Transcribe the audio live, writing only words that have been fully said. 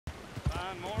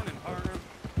Morning, partner.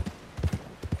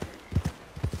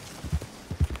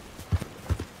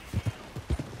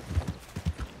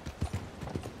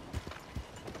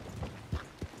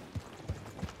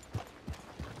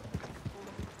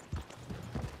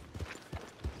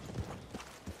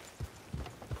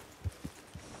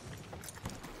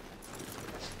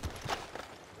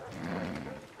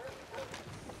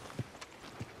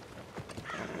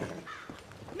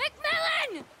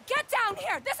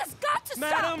 This has got to stop!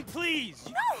 Madam, please!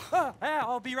 No!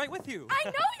 I'll be right with you. I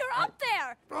know you're up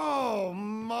there! Oh,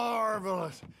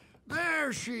 marvelous.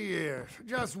 There she is.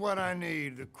 Just what I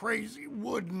need. The crazy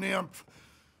wood nymph.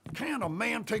 Can't a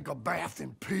man take a bath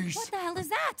in peace? What the hell is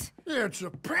that? It's a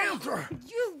panther.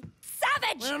 You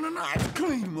savage! And a nice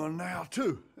clean one now,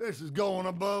 too. This is going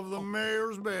above the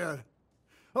mayor's bed.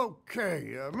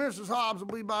 Okay, Mrs. Hobbs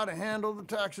will be by to handle the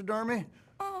taxidermy.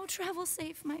 Oh, travel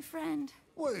safe, my friend.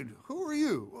 Wait, who are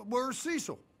you? Where's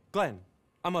Cecil? Glenn,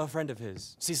 I'm a friend of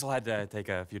his. Cecil had to take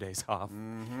a few days off.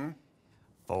 Mm-hmm.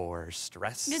 For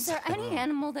stress. Is there any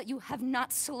animal that you have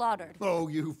not slaughtered? Oh,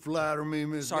 you flatter me,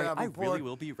 Miss Sorry, Davenport. I really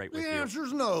will be right with you. The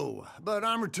answer's no, but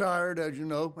I'm retired, as you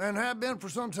know, and have been for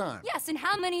some time. Yes, and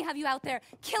how many have you out there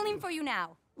killing for you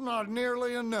now? Not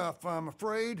nearly enough, I'm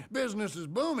afraid. Business is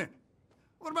booming.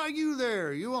 What about you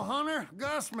there? You a hunter?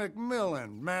 Gus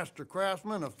McMillan, master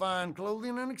craftsman of fine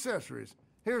clothing and accessories.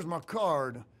 Here's my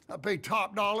card. I pay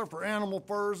top dollar for animal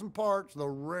furs and parts. The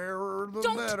rarer, the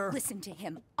better. Don't listen to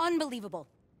him. Unbelievable.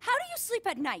 How do you sleep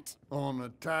at night? On the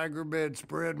tiger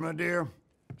bedspread, my dear.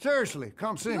 Seriously,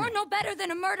 come see me. You're no better than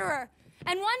a murderer.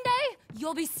 And one day,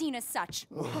 you'll be seen as such.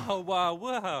 Whoa,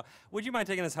 whoa. Would you mind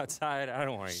taking us outside? I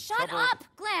don't want to Shut up,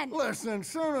 Glenn! Listen,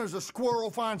 soon as a squirrel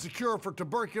finds a cure for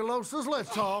tuberculosis,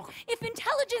 let's talk. If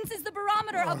intelligence is the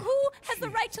barometer of who has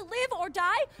the right to live or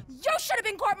die, you should have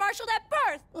been court-martialed at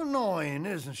birth! Annoying,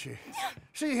 isn't she?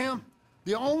 See him?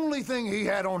 The only thing he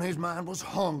had on his mind was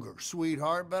hunger,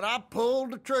 sweetheart, but I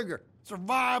pulled the trigger.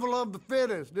 Survival of the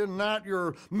fittest, isn't that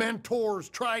your mentor's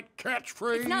trite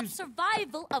catchphrase? It's not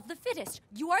survival of the fittest.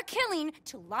 You are killing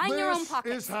to line your own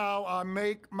pockets. This is how I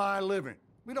make my living.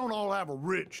 We don't all have a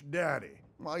rich daddy.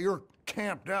 While you're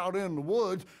camped out in the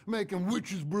woods, making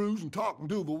witches' brews and talking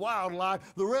to the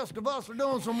wildlife, the rest of us are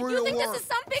doing some real work. You think this is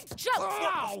some big joke?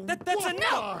 Oh, that's what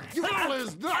enough! the hell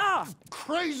is that?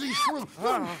 Crazy shrew.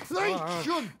 They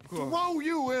should throw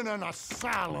you in an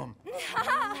asylum.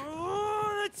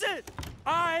 Oh, that's it!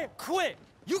 I quit!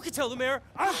 You can tell the mayor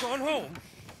I've gone home.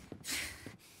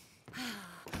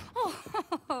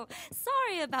 Oh,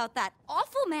 sorry about that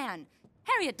awful man.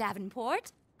 Harriet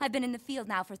Davenport. I've been in the field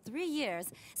now for 3 years,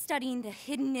 studying the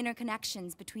hidden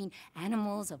interconnections between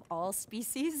animals of all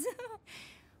species.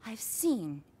 I've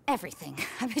seen everything.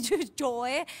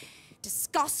 Joy,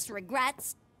 disgust,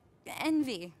 regrets,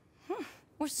 envy.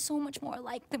 We're so much more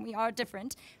alike than we are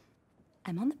different.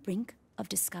 I'm on the brink of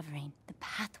discovering the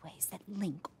pathways that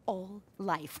link all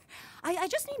life. I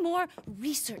just need more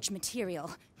research material.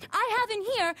 I have in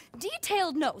here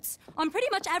detailed notes on pretty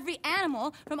much every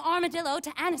animal from armadillo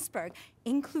to Annisburg,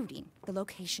 including the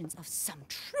locations of some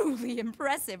truly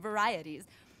impressive varieties.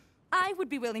 I would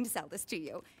be willing to sell this to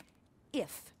you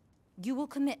if you will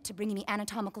commit to bringing me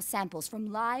anatomical samples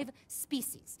from live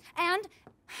species and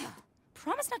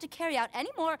promise not to carry out any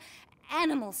more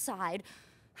animal side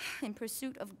in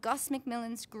pursuit of Gus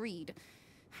McMillan's greed.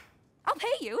 I'll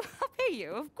pay you,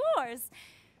 of course.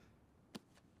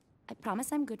 I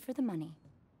promise I'm good for the money.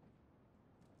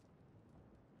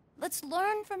 Let's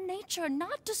learn from nature,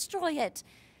 not destroy it.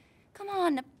 Come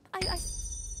on,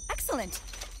 excellent,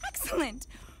 excellent.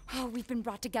 Oh, we've been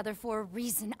brought together for a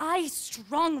reason. I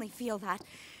strongly feel that.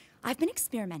 I've been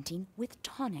experimenting with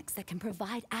tonics that can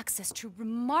provide access to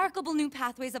remarkable new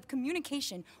pathways of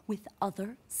communication with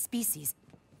other species.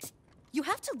 You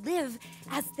have to live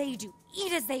as they do,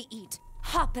 eat as they eat,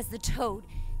 hop as the toad,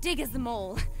 dig as the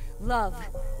mole, love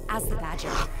as the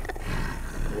badger.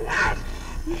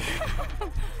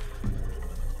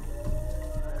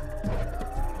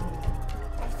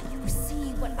 If you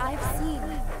see what I've seen,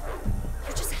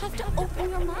 you just have to open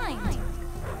your mind.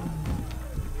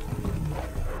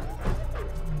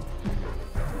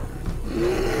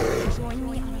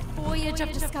 Join me on a voyage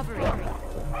of discovery.